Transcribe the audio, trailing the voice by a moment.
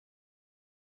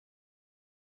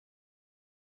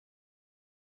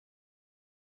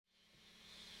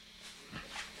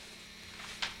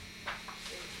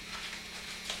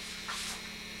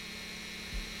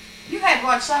had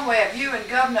one somewhere of you and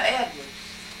Governor Edwards.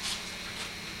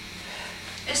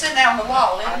 It's in there on the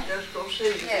wall, isn't it? I'm just going to see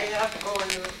it. Yeah. You have to go in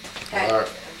there Okay. Well, and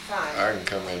find I it. can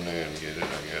come in there and get it, I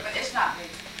guess. But it's not me.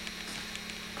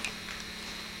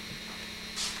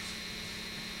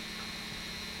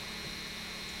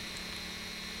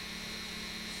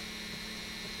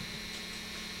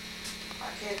 I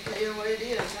can't tell you where it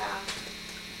is now.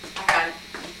 I got it.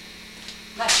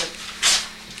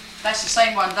 That's the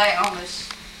same one there on this.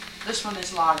 This one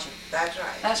is larger. That's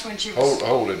right. That's when she was.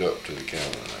 Hold it up to the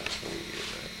camera now so we can get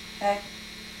that. Okay.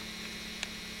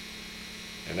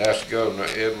 And that's Governor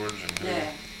Edwards and who?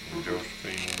 Yeah. And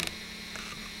Josephine.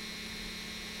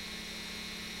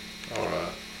 All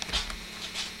right.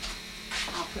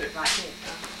 I'll put it right here.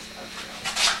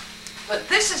 But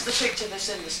this is the picture that's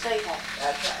in the State House.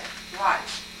 That's right. Right.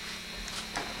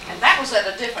 And that was at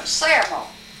a different ceremony.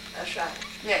 That's right.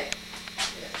 Yeah. Yeah,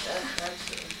 that's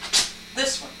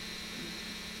This one.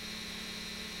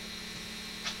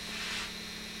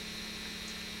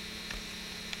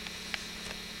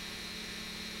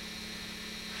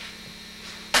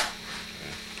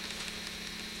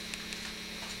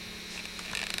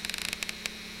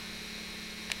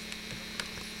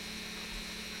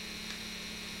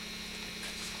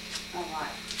 All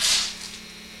right.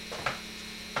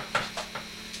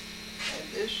 And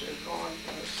this is going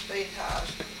from the State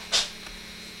House.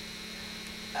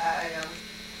 I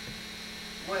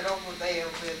went over there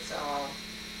with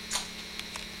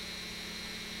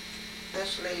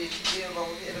this lady's deal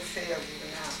over here to Fairview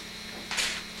now.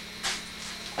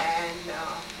 And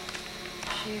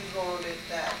she wanted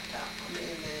that, the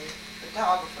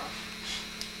photographer.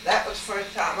 That was the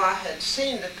first time I had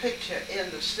seen the picture in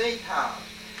the State House.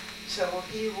 So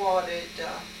he wanted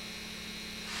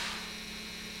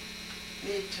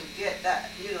me to get that,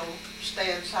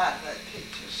 stay inside of that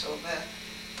picture. So that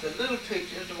the little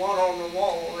picture is the one on the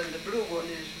wall and the blue one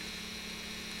is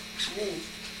me.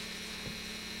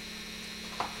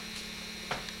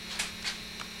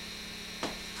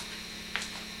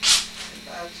 And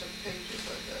that's a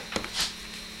picture of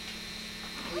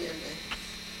me and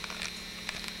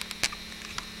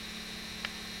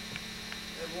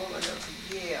the woman of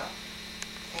the year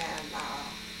and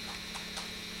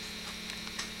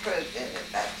president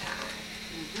at that time.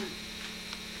 Mm-hmm.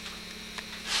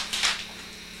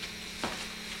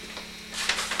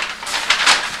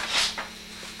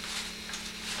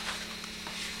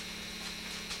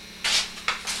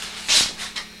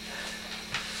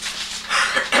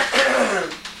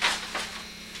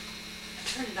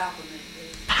 Turn it off a minute,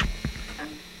 please. And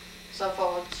so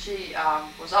forth. She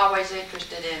was always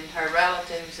interested in her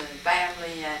relatives and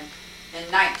family, and in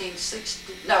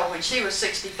 1960, no, when she was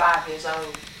 65 years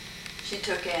old, she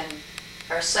took in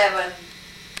her 7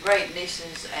 great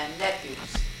nieces and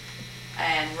nephews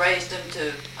and raised them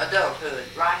to adulthood,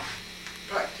 right?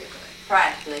 Practically.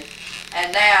 Practically.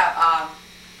 And now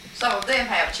some of them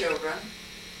have children,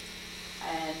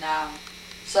 and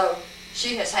so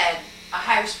she has had a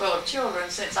house full of children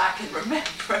since I can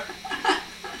remember.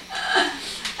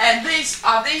 And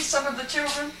are these some of the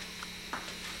children?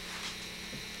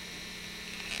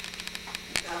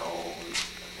 No.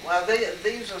 Well,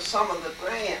 these are some of the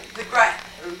grand. The grand.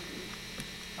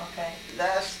 Okay.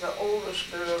 That's the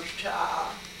oldest girl's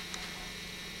child.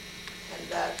 And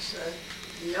that's the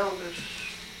youngest.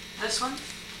 This one?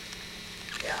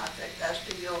 Yeah, I think that's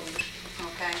the youngest.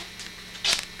 Okay.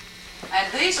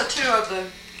 And these are 2 of the.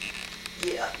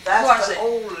 Yeah, Was that's the it?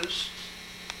 oldest.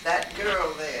 That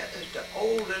girl there is the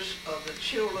oldest of the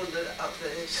children of the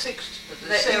 6, the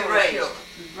That you 7 raised. children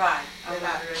Right. that Okay. I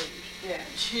raised. Yeah.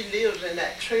 She lives in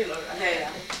that trailer right Yeah.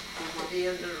 at the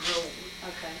end of the road.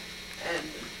 Okay.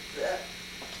 And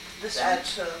This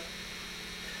that's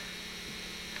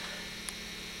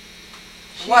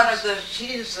one of the.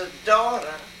 she's the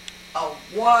daughter of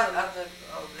One of the. the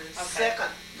Okay. second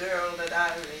girl that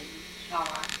I raised. All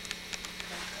right.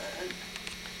 And,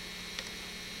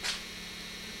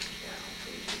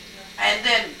 And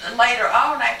then later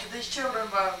on, after these children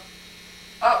were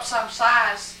up some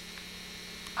size,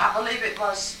 I believe it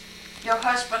was your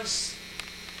husband's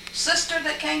sister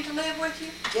that came to live with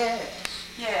you? yes,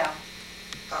 Yeah.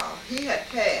 he had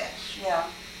passed. Yeah.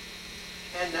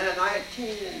 And in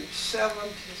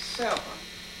 1977,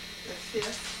 the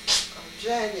 5th of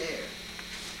January,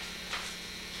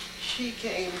 she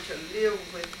came to live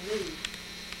with me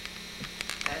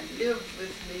and lived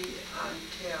with me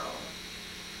until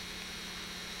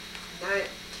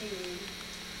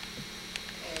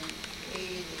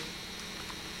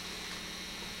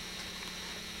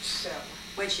 1987.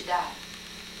 When she died.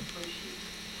 When she,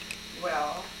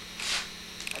 well,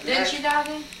 Didn't she die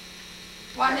then?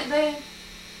 Wasn't it then?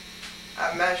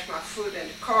 I mashed my foot in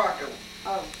the car door.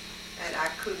 Oh. And I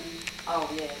couldn't. Oh,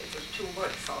 yeah. It was too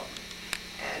much for me.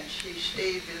 And she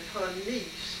stayed with her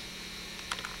niece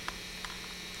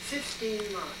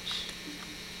 15 months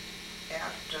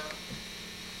after,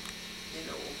 you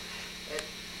know, it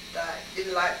died.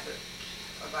 Didn't like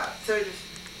about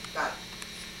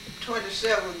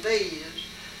 27 days,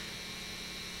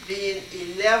 being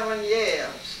 11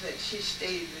 years that she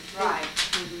stayed with me. Right.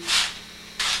 Mm-hmm.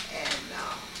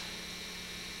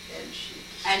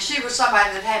 And she was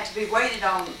somebody that had to be waited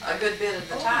on a good bit of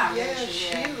the time. Yeah, Didn't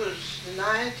she? She was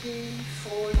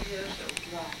 94 years old.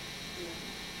 Right.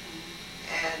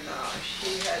 And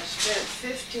she had spent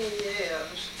 15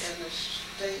 years in the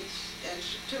state's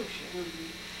institution.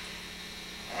 Mm-hmm.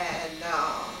 And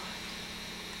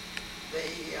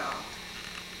they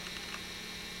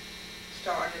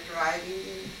started writing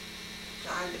and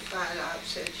trying to find out,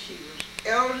 said she was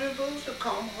eligible to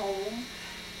come home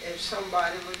if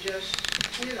somebody would just,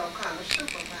 you know, kind of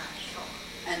supervise for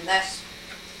her. And that's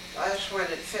when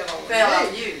it fell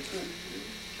on you.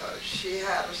 Mm-hmm. She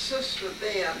had a sister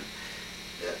then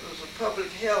that was a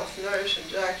public health nurse in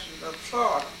Jacksonville,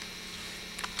 Florida.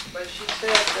 But she said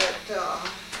that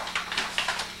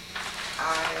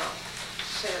I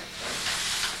sent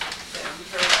them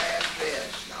her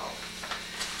address and all.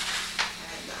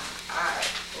 And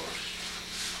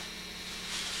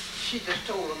she just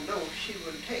told them no, she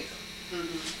wouldn't take them.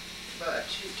 Mm-hmm. But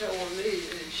she told me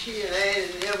that she and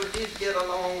Annie never did get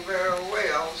along very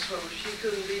well, so she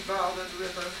couldn't be bothered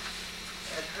with her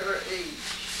at her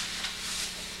age.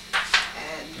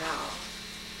 And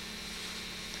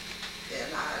then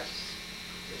I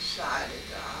decided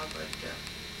I would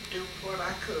do what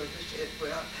I could. I said,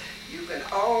 well, you can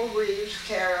always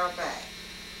carry her back,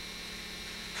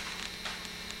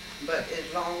 but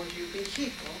as long as you can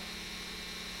keep her,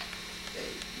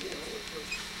 you know, it was,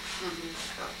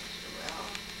 well,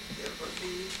 there would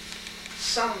be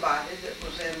somebody that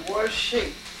was in worse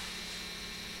shape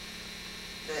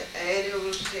that Annie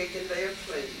was taking their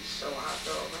place, so I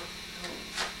brought her home.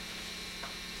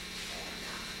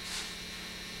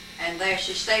 And there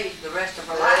she stayed the rest of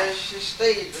her There life. she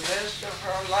stayed the rest of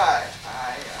her life.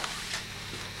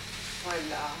 When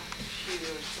she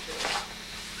was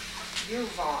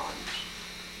Yvonne,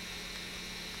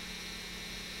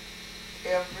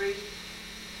 every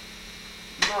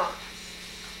month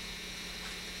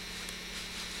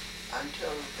until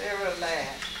the very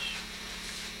last,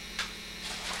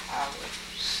 I would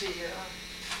see her,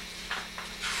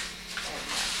 and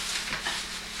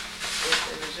if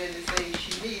there was anything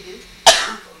she needed,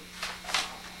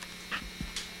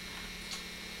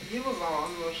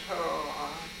 Yvonne was her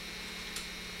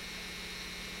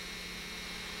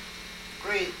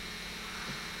great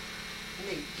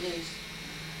niece.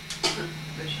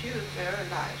 But she was very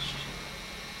nice.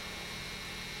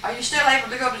 Are you still able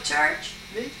to go to church?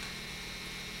 Me?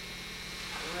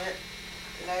 I went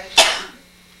last year.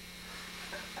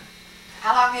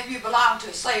 How long have you belonged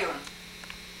to Salem?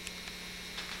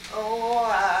 Oh,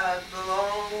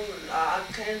 I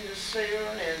came to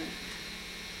Salem in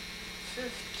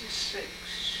 56.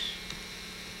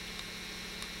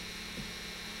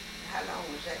 How long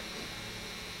was that?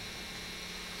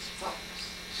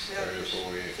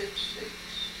 34 years. 56,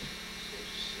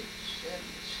 76,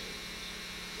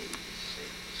 86,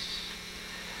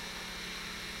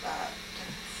 about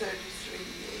 33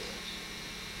 years.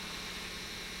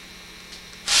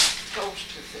 Close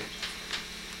to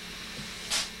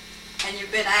 30. And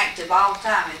you've been active all the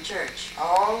time in church?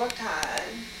 All the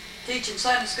time. Teaching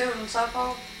Sunday school and so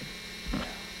forth? Yeah.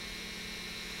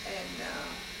 And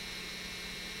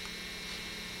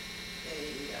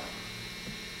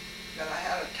but I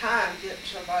had a time getting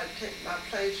somebody to take my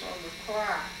place on the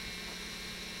choir.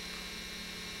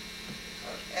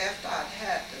 Because after I'd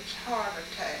had this heart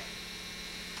attack,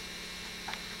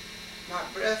 my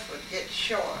breath would get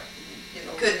short. You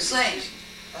know, couldn't sing.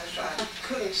 That's right.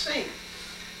 Couldn't sing.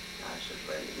 I said,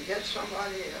 well, you can get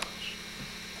somebody else.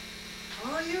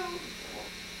 Oh,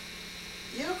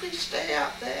 you can stay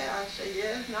up there. I said,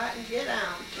 yes, and I can get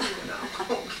down too, and I'm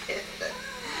going to get there.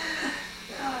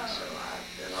 So I've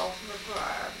been off of the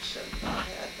choir since I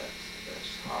had this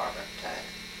heart attack.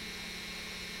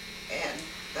 And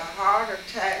the heart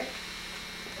attack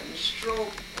and the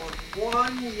stroke was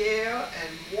 1 year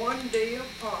and 1 day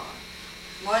apart.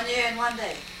 1 year and 1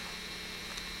 day.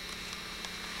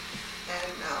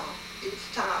 And each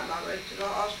time I went to the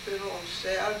hospital on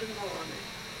Saturday morning.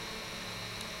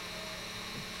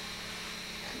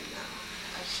 And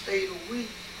I stayed a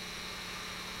week.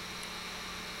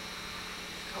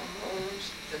 Come home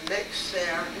the next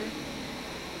Saturday,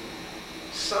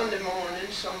 Sunday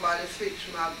morning, somebody fixed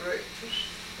my breakfast.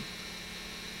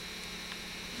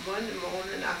 Monday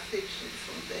morning, I fixed it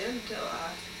from then till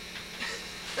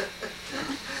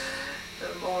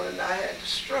the morning I had the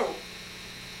stroke,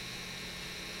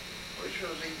 which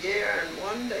was a year and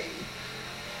 1 day.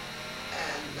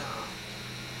 And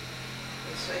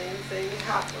the same thing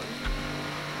happened.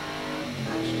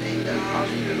 I stayed in the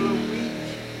hospital a week,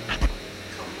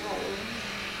 come home.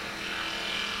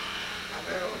 I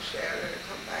went on Saturday,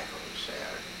 come back on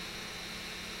Saturday.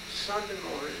 Sunday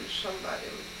morning, somebody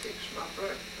would fix my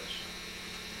breakfast.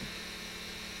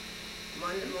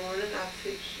 Monday morning, I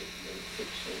fixed it, been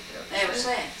fixing it Ever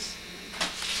since.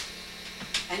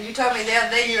 And you told me the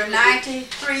other day you were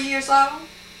 93 years old?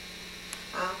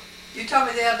 Huh? You told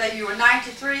me the other day you were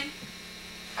 93?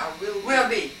 I will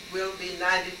be. Will be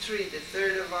 93, the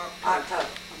 3rd of October. October,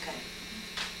 okay.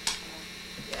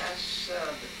 Yes,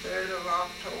 the 3rd of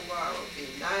October, I will be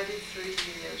 93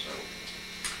 years old.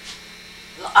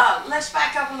 Let's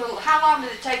back up a little. How long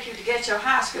did it take you to get your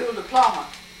high school diploma?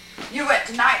 You went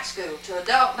to night school, to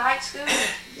adult night school?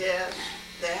 Yes,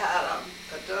 they had an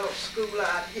adult school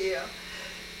out here,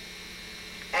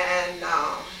 and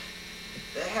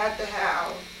they had to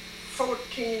have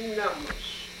 14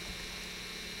 members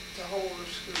to hold the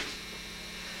school,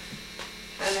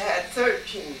 and they had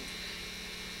 13.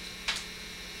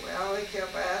 Well, they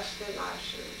kept asking. I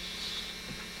says,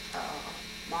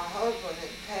 my husband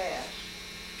had passed.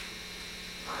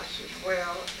 I said,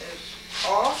 well, as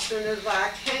often as I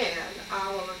can,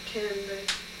 I will attend the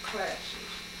classes.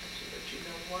 I said, but you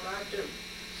know what I do.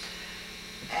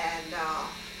 And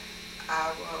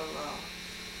I will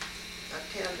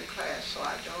attend the class. So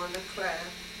I joined the class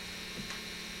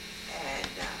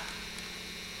and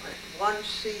went one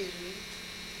season,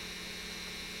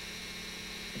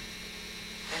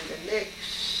 and the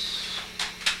next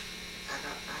I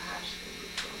got my high school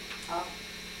diploma. Oh.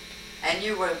 And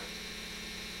you were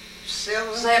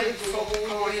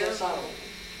 74 years old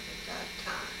at that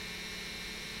time.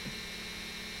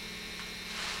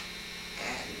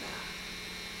 And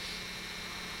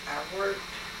I worked,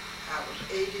 I was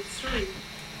 83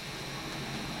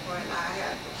 when I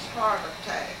had this heart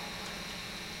attack.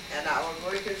 And I was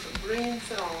working for Green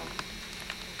Film,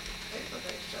 paper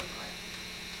they sell like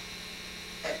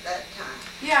at that time.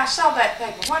 Yeah, I saw that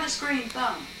paper. What is Green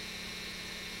Thumb?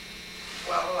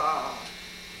 Well,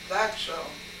 that's a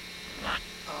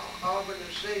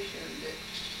organization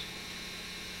that's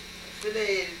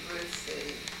affiliated with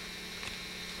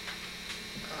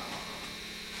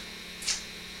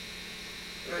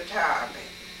the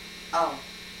retirement. Oh.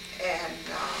 And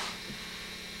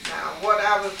now what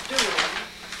I was doing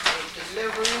was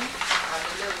delivering, I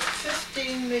delivered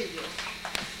 15 meals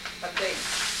a day.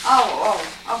 Oh,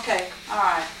 okay, all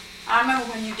right. I remember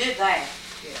when you did that.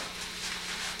 Yeah.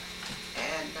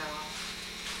 And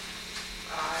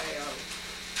I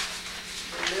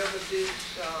delivered these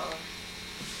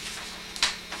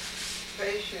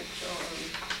patients on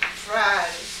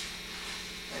Friday,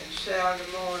 and Saturday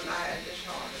morning I had this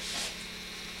heart attack.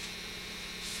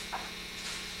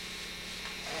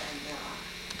 And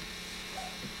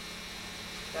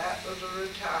that was a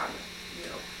retirement, you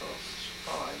know, as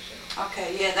far as Okay,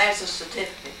 yeah, that's a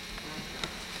certificate.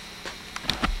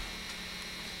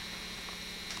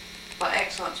 For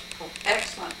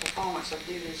excellent performance of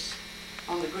duties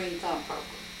on the Green Thumb program.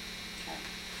 Okay.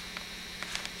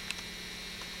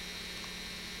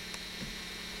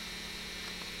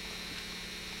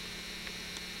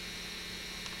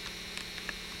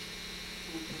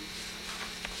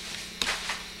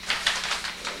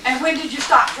 And when did you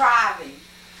stop driving?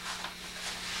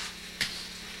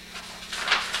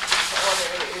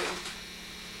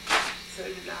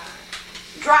 39.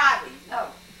 Driving? No.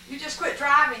 You just quit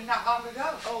driving not long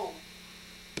ago. Oh,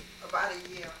 about a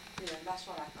year. Yeah, that's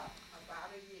what I thought. About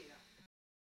a year.